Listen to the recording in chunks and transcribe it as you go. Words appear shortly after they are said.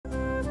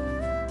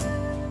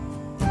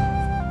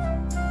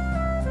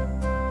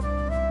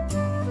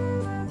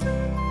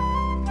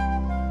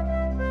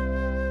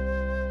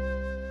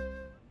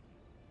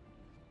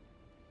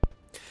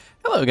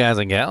Hello guys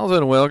and gals,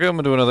 and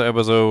welcome to another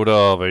episode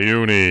of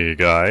Unique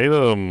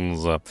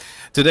Items.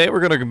 Today we're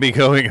going to be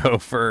going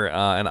over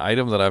an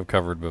item that I've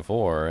covered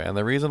before, and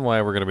the reason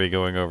why we're going to be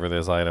going over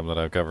this item that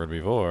I've covered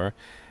before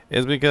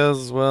is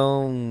because,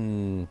 well,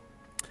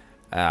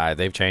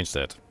 they've changed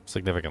it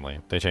significantly.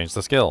 They changed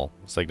the skill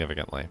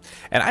significantly.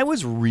 And I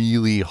was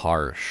really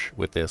harsh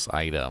with this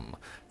item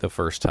the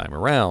first time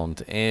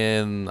around,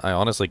 and I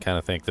honestly kind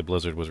of think that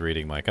Blizzard was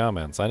reading my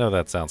comments. I know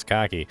that sounds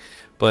cocky,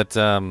 but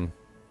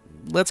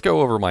let's go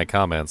over my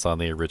comments on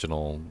the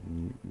original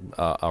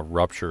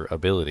Rupture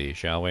ability,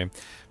 shall we?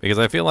 Because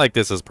I feel like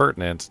this is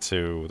pertinent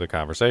to the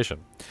conversation.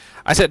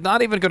 I said,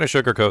 not even going to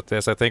sugarcoat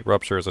this. I think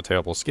Rupture is a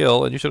terrible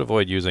skill, and you should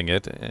avoid using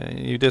it.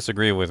 You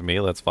disagree with me,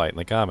 let's fight in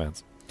the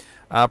comments.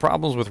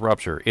 Problems with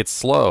Rupture. It's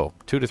slow.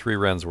 2 to 3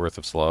 Rens worth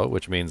of slow,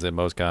 which means in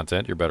most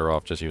content you're better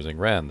off just using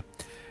Ren.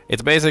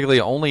 It basically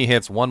only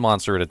hits one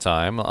monster at a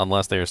time,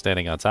 unless they are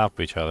standing on top of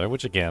each other,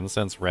 which again,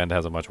 since Rend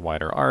has a much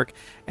wider arc,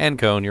 and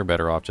Cone, you're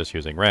better off just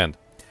using Rend.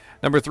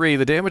 Number 3,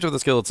 the damage of the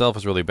skill itself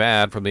is really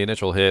bad, from the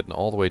initial hit and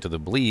all the way to the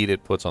bleed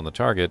it puts on the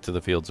target to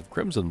the Fields of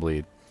Crimson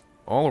bleed.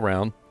 All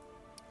around,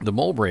 the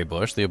Mulberry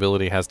Bush, the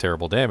ability has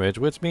terrible damage,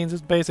 which means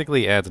it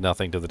basically adds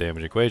nothing to the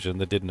damage equation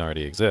that didn't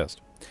already exist.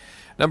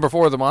 Number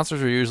 4, the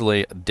monsters are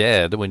usually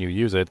dead when you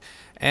use it,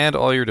 and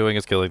all you're doing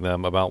is killing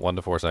them about 1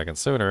 to 4 seconds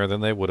sooner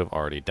than they would have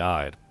already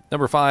died.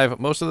 Number 5,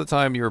 most of the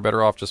time you're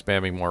better off just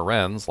spamming more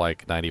Rens,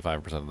 like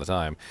 95% of the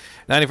time.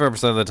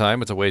 95% of the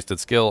time it's a wasted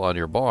skill on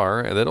your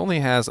bar that only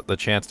has the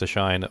chance to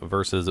shine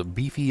versus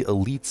beefy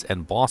elites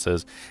and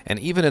bosses, and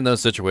even in those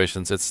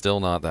situations it's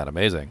still not that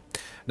amazing.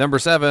 Number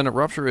 7,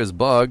 Rupture is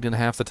bugged, and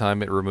half the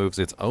time it removes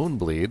its own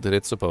bleed that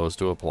it's supposed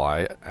to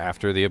apply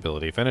after the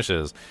ability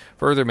finishes,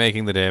 further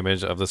making the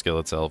damage of the skill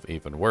itself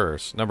even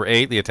worse. Number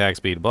 8, the attack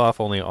speed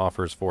buff only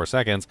offers 4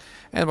 seconds,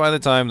 and by the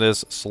time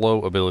this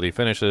slow ability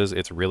finishes,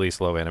 its really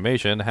slow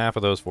animation, half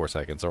of those 4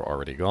 seconds are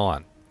already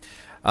gone.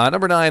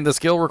 Number 9, the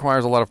skill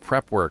requires a lot of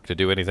prep work to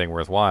do anything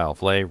worthwhile.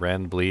 Flay,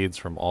 Ren bleeds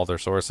from all their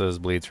sources,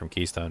 bleeds from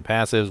Keystone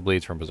passives,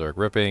 bleeds from Berserk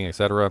Ripping,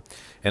 etc.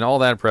 And all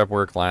that prep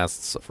work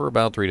lasts for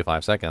about 3 to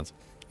 5 seconds.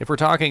 If we're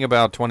talking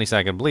about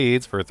 20-second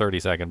bleeds for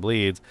 30-second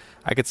bleeds,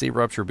 I could see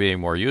Rupture being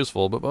more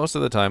useful, but most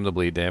of the time the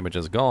bleed damage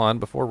is gone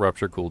before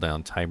Rupture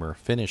cooldown timer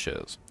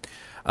finishes.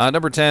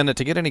 Number 10,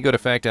 to get any good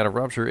effect out of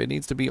Rupture, it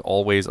needs to be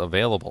always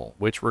available,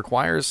 which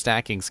requires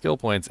stacking skill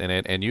points in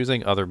it and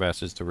using other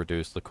meshes to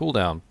reduce the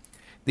cooldown.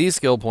 These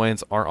skill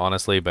points are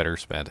honestly better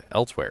spent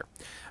elsewhere.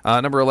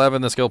 Number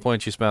 11, the skill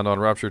points you spend on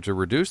Rupture to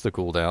reduce the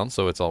cooldown,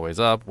 so it's always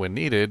up when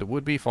needed,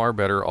 would be far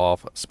better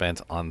off spent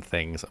on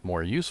things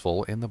more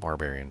useful in the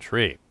Barbarian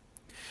tree.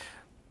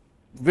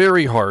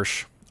 Very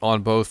harsh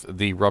on both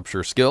the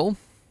Rupture skill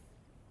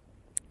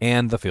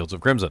and the Fields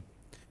of Crimson.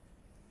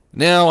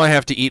 Now I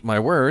have to eat my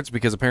words,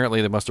 because apparently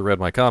they must have read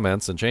my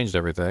comments and changed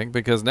everything,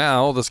 because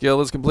now the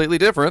skill is completely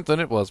different than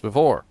it was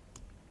before.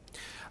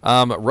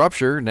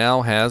 Rupture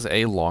now has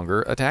a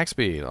longer attack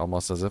speed,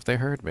 almost as if they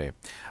heard me.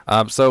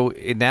 So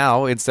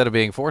now, instead of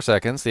being 4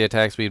 seconds, the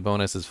attack speed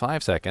bonus is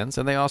 5 seconds,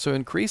 and they also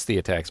increase the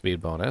attack speed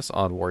bonus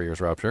on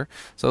Warrior's Rupture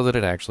so that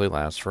it actually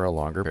lasts for a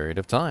longer period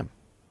of time.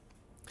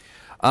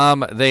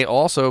 They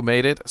also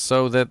made it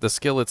so that the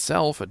skill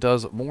itself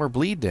does more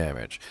bleed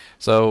damage.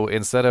 So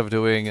instead of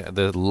doing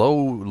the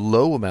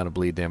low amount of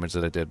bleed damage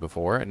that it did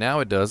before,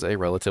 now it does a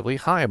relatively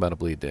high amount of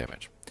bleed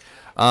damage.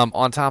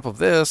 On top of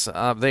this,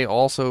 they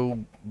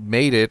also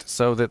made it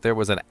so that there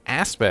was an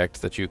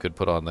aspect that you could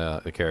put on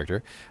the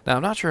character. Now,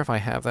 I'm not sure if I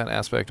have that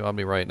aspect on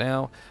me right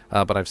now,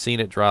 but I've seen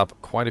it drop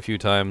quite a few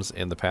times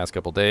in the past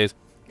couple days.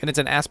 And it's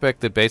an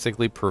aspect that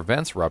basically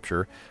prevents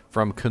Rupture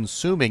from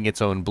consuming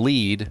its own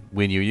bleed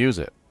when you use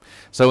it.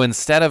 So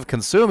instead of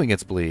consuming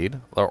its bleed,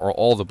 or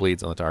all the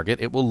bleeds on the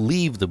target, it will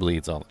leave the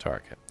bleeds on the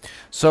target.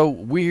 So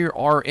we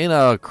are in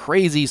a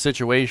crazy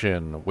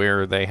situation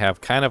where they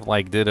have kind of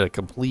like did a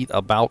complete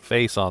about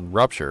face on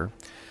Rupture,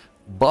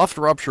 buffed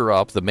Rupture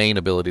up, the main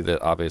ability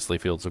that obviously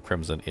Fields of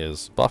Crimson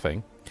is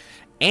buffing,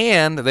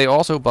 and they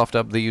also buffed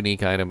up the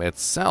unique item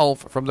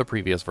itself from the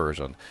previous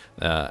version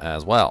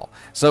as well.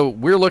 So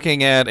we're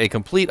looking at a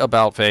complete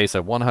about face,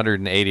 a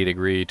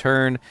 180-degree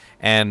turn,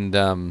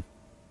 and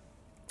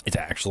it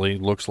actually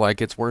looks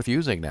like it's worth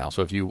using now.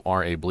 So if you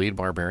are a bleed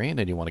barbarian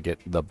and you want to get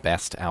the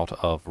best out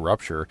of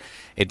Rupture,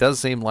 it does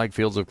seem like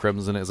Fields of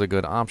Crimson is a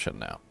good option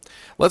now.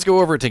 Let's go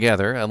over it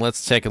together, and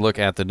let's take a look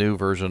at the new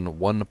version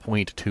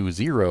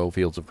 1.20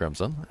 Fields of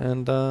Crimson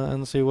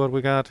and see what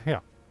we got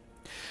here.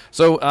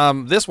 So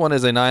this one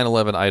is a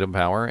 911 item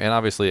power, and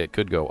obviously it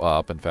could go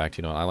up. In fact,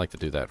 you know, I like to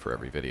do that for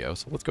every video.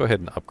 So let's go ahead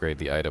and upgrade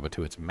the item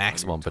to its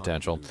maximum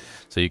potential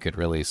so you can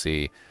really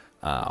see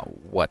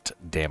what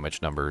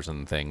damage numbers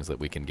and things that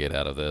we can get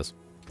out of this.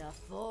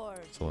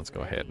 So let's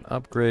go ahead and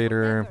upgrade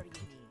her.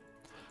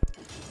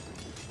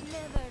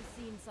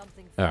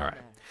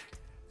 Alright.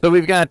 So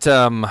we've got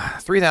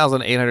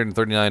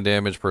 3,839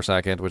 damage per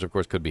second, which of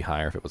course could be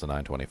higher if it was a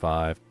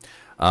 925.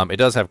 It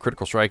does have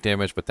critical strike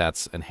damage, but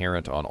that's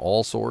inherent on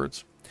all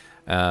swords.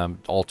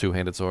 all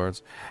two-handed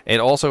swords. It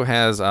also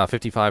has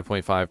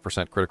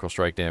 55.5% critical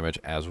strike damage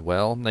as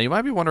well. Now, you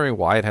might be wondering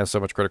why it has so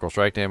much critical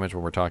strike damage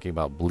when we're talking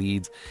about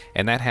bleeds,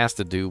 and that has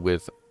to do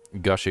with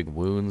gushing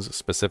wounds,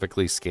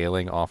 specifically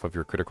scaling off of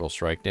your critical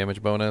strike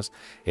damage bonus.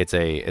 It's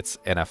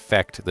an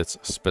effect that's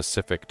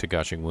specific to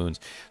gushing wounds.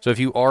 So if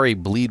you are a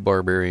bleed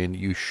barbarian,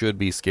 you should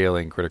be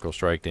scaling critical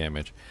strike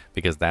damage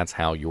because that's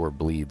how your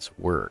bleeds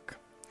work.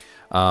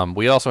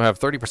 We also have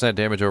 30%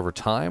 damage over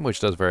time,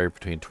 which does vary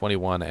between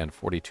 21 and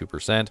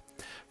 42%.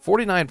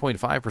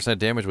 49.5%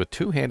 damage with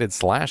two-handed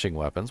slashing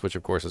weapons, which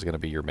of course is going to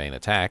be your main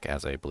attack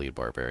as a bleed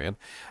barbarian.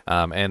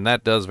 And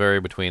that does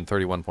vary between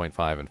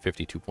 31.5 and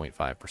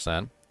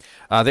 52.5%.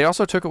 They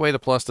also took away the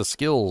plus to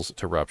skills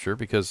to Rupture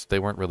because they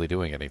weren't really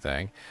doing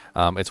anything.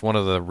 It's one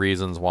of the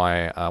reasons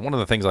why, one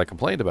of the things I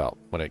complained about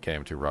when it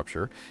came to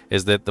Rupture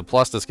is that the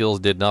plus to skills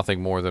did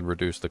nothing more than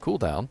reduce the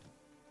cooldown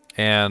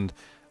and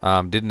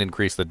didn't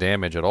increase the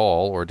damage at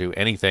all or do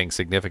anything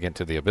significant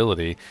to the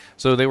ability.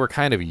 So they were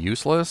kind of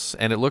useless,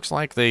 and it looks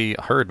like they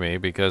heard me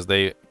because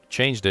they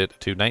changed it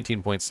to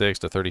 19.6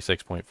 to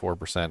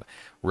 36.4%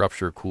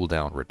 Rupture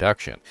cooldown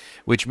reduction,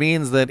 which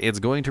means that it's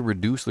going to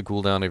reduce the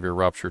cooldown of your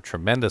Rupture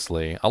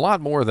tremendously, a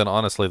lot more than,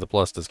 honestly, the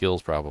plus to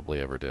skills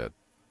probably ever did.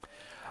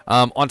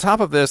 On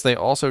top of this, they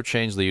also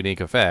changed the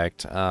unique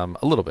effect a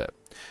little bit.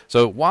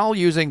 So while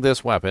using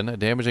this weapon,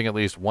 damaging at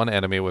least one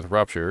enemy with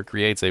Rupture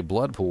creates a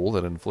blood pool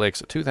that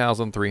inflicts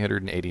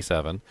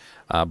 2,387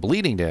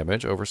 bleeding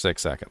damage over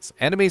 6 seconds.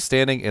 Enemies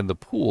standing in the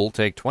pool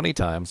take 20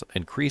 times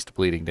increased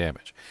bleeding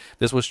damage.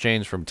 This was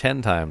changed from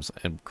 10 times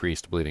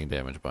increased bleeding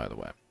damage, by the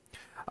way.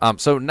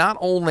 So not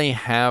only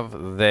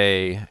have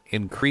they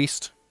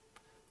increased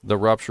the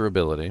Rupture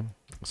ability,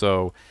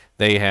 so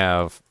they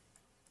have,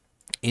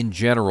 in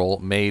general,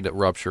 made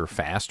Rupture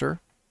faster.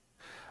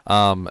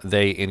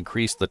 They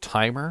increased the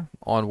timer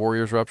on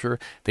Warrior's Rupture.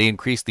 They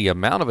increased the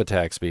amount of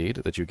attack speed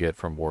that you get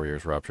from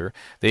Warrior's Rupture.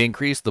 They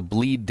increased the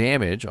bleed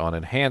damage on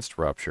Enhanced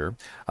Rupture.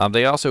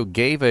 They also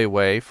gave a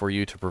way for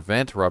you to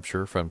prevent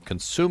Rupture from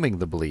consuming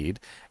the bleed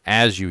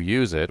as you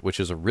use it, which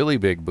is a really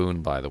big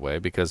boon, by the way,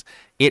 because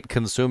it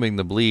consuming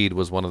the bleed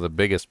was one of the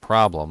biggest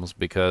problems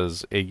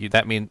because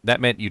that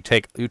meant you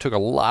took a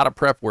lot of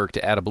prep work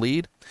to add a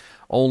bleed,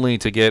 only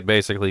to get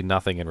basically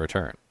nothing in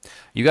return.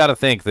 You got to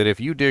think that if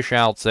you dish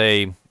out,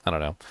 say, I don't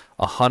know,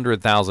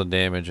 100,000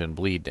 damage and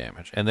bleed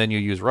damage, and then you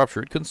use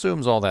Rupture, it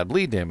consumes all that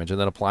bleed damage and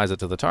then applies it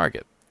to the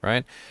target,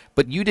 right?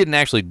 But you didn't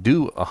actually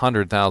do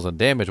 100,000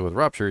 damage with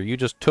Rupture, you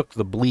just took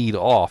the bleed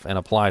off and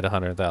applied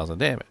 100,000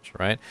 damage,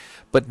 right?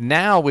 But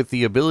now with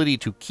the ability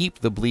to keep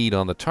the bleed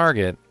on the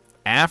target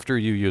after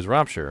you use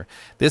Rupture,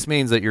 this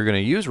means that you're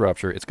going to use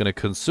Rupture, it's going to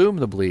consume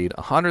the bleed,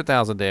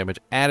 100,000 damage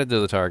added to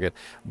the target,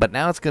 but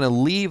now it's going to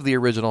leave the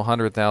original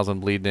 100,000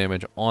 bleed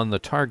damage on the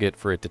target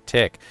for it to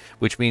tick,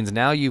 which means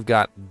now you've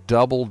got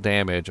double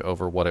damage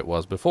over what it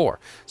was before.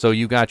 So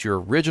you got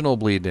your original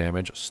bleed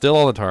damage still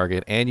on the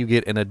target, and you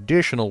get an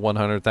additional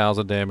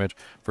 100,000 damage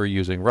for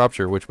using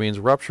Rupture, which means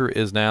Rupture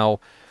is now,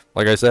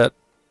 like I said,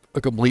 a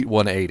complete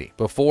 180.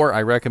 Before,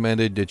 I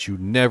recommended that you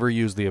never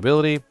use the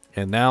ability,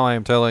 and now I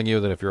am telling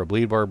you that if you're a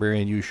bleed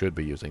barbarian, you should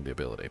be using the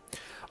ability.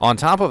 On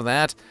top of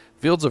that,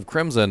 Fields of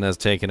Crimson has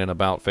taken an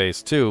about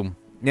face too.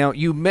 Now,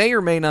 you may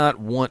or may not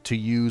want to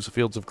use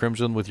Fields of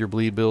Crimson with your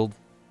bleed build.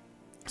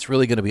 It's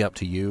really going to be up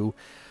to you.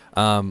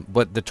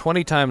 But the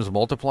 20 times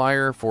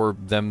multiplier for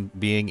them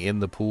being in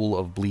the pool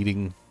of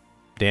bleeding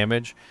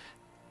damage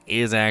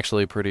is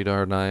actually pretty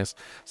darn nice.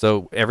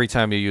 So every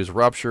time you use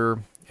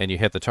Rupture and you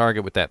hit the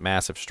target with that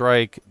massive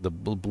strike, the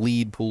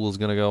bleed pool is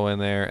going to go in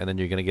there, and then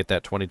you're going to get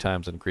that 20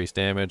 times increased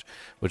damage,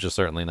 which is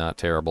certainly not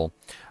terrible.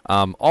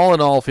 All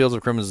in all, Fields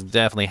of Crimson is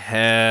definitely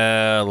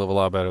hell of a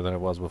lot better than it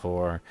was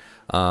before.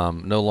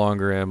 No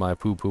longer am I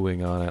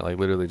poo-pooing on it, like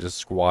literally just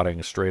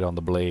squatting straight on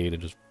the blade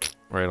and just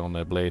right on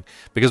that blade.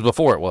 Because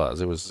before it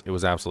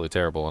was absolutely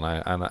terrible,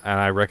 and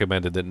I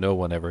recommended that no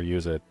one ever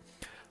use it.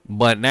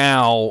 But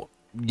now,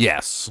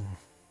 yes,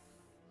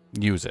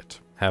 use it.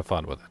 Have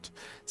fun with it.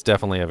 It's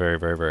definitely a very,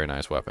 very, very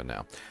nice weapon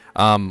now.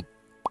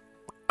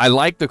 I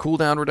like the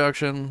cooldown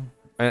reduction,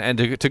 and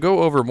to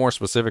go over more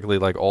specifically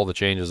like all the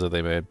changes that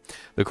they made,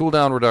 the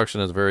cooldown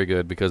reduction is very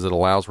good because it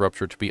allows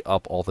Rupture to be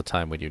up all the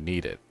time when you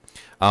need it.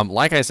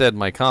 Like I said in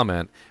my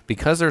comment,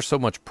 because there's so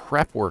much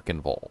prep work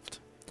involved,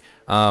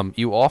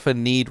 you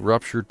often need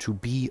Rupture to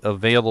be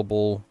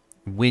available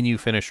when you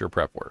finish your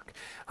prep work,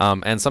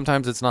 and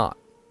sometimes it's not.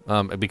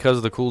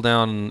 Because the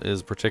cooldown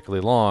is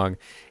particularly long,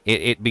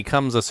 it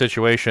becomes a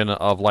situation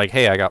of like,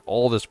 hey, I got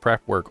all this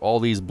prep work, all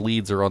these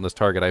bleeds are on this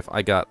target,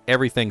 I got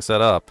everything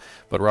set up,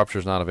 but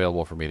Rupture's not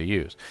available for me to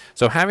use.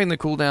 So having the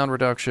cooldown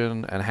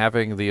reduction and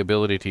having the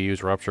ability to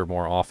use Rupture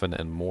more often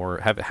and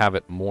have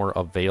it more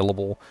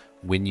available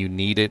when you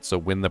need it, so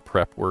when the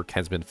prep work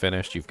has been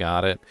finished, you've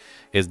got it,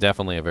 is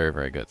definitely a very,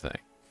 very good thing.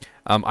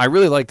 I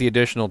really like the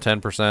additional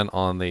 10%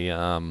 on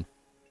the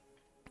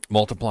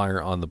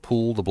multiplier on the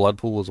pool, the blood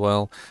pool as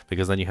well,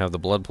 because then you have the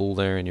blood pool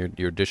there and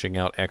you're dishing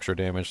out extra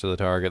damage to the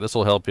target. This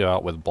will help you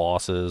out with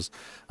bosses.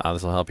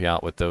 This will help you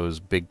out with those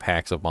big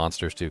packs of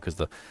monsters too, because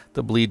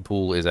the bleed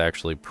pool is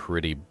actually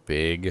pretty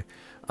big.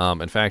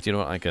 In fact, you know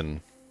what, I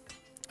can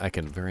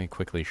very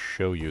quickly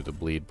show you the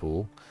bleed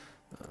pool.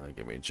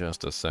 Give me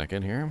just a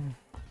second here.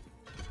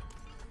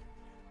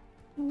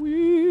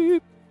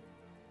 Weep.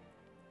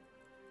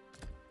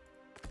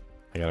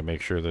 I gotta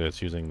make sure that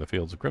it's using the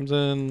Fields of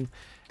Crimson,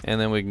 and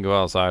then we can go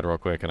outside real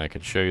quick and I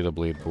can show you the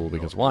bleed pool,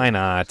 because why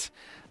not?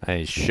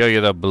 I show you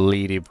the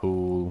bleedy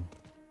pool.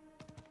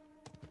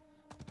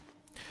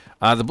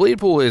 The bleed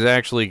pool is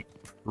actually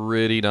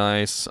pretty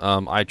nice.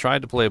 I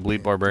tried to play a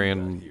bleed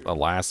barbarian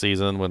last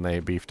season when they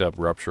beefed up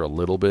Rupture a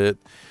little bit,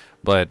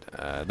 but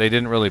they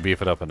didn't really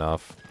beef it up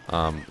enough.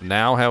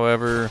 Now,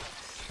 however,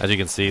 as you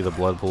can see, the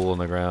blood pool on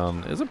the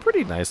ground is a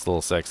pretty nice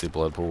little sexy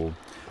blood pool.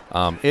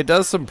 It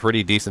does some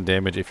pretty decent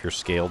damage if you're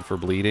scaled for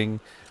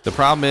bleeding. The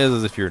problem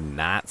is if you're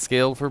not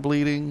scaled for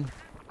bleeding,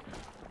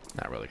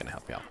 not really going to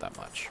help you out that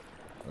much.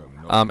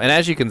 And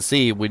as you can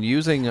see, when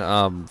using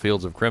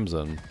Fields of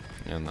Crimson,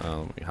 and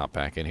let me hop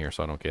back in here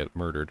so I don't get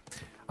murdered,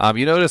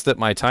 you notice that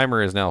my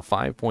timer is now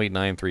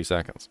 5.93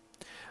 seconds.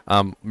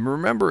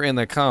 Remember in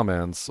the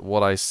comments,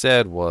 what I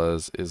said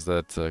is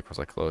that, of course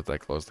I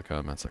closed the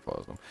comments, I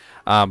closed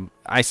them.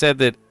 I said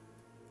that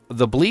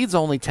the bleeds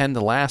only tend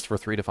to last for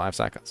 3 to 5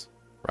 seconds.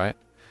 Right?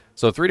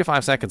 So 3 to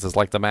 5 seconds is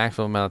like the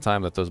maximum amount of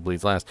time that those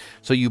bleeds last.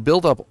 So you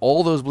build up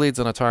all those bleeds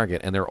on a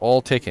target, and they're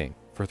all ticking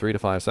for 3 to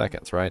 5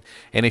 seconds, right?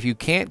 And if you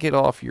can't get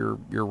off your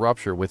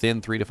Rupture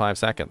within 3 to 5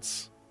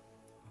 seconds,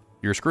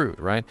 you're screwed,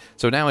 right?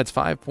 So now it's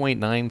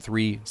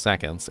 5.93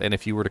 seconds, and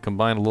if you were to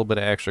combine a little bit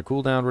of extra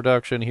cooldown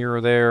reduction here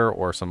or there,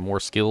 or some more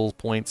skill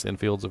points in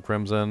Fields of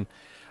Crimson,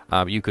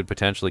 you could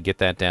potentially get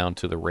that down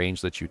to the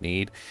range that you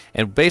need.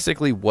 And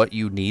basically what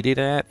you need it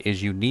at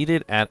is you need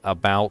it at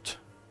about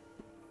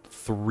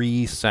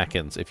 3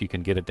 seconds, if you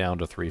can get it down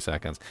to 3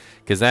 seconds,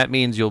 because that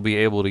means you'll be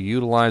able to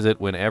utilize it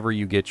whenever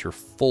you get your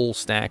full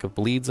stack of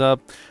bleeds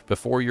up,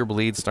 before your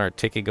bleeds start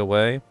ticking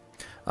away,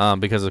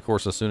 because of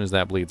course as soon as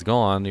that bleed's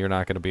gone, you're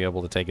not going to be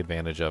able to take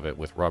advantage of it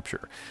with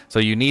Rupture. So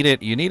you need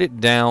it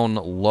down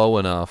low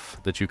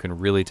enough that you can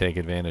really take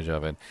advantage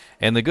of it.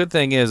 And the good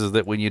thing is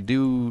that when you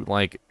do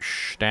like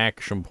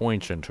stack some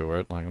points into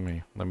it, like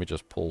let me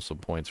just pull some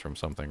points from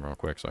something real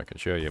quick so I can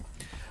show you.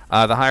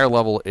 The higher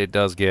level it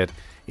does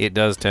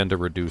tend to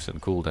reduce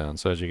in cooldown.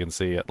 So as you can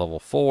see at level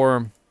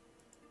 4,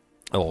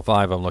 level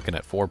 5, I'm looking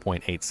at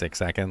 4.86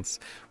 seconds,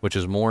 which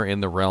is more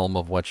in the realm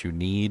of what you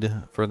need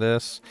for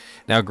this.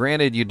 Now,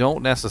 granted, you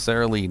don't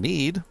necessarily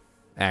need,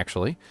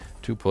 actually,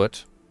 to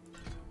put,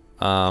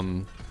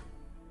 you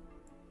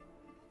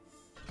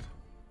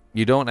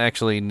don't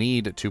actually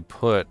need to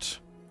put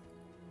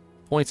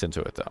points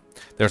into it, though.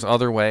 There's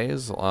other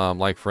ways,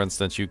 like for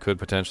instance, you could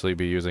potentially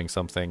be using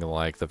something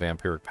like the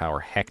Vampiric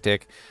Power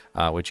Hectic,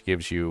 which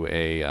gives you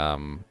a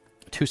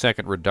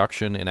 2-second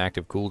reduction in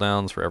active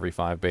cooldowns for every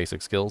 5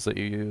 basic skills that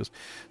you use.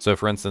 So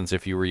for instance,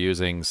 if you were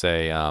using,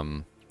 say,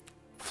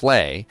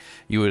 Flay,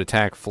 you would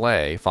attack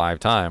Flay 5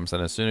 times,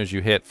 and as soon as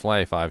you hit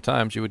Flay 5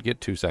 times, you would get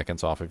 2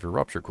 seconds off of your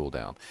Rupture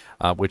cooldown,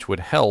 which would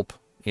help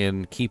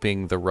in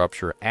keeping the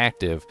Rupture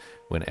active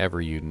whenever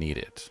you need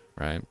it,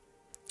 right?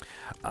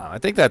 I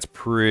think that's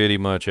pretty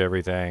much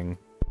everything.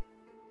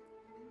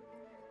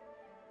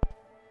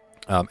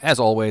 As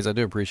always, I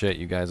do appreciate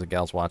you guys and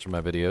gals watching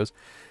my videos,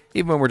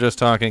 even when we're just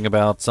talking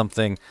about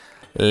something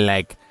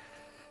like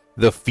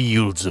the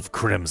Fields of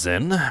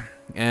Crimson.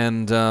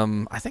 And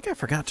I think I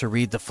forgot to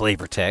read the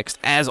flavor text,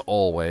 as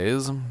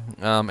always.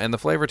 And the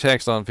flavor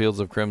text on Fields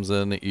of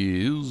Crimson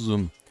is...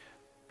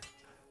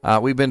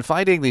 we've been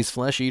fighting these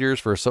flesh eaters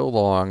for so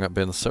long,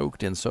 been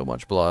soaked in so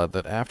much blood,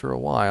 that after a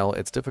while,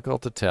 it's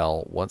difficult to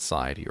tell what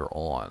side you're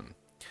on.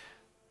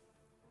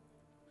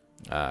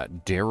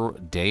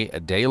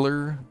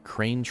 Daler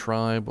Crane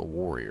Tribe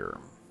Warrior.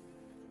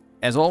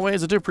 As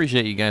always, I do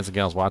appreciate you guys and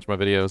gals watching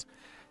my videos,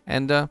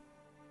 and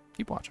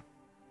keep watching.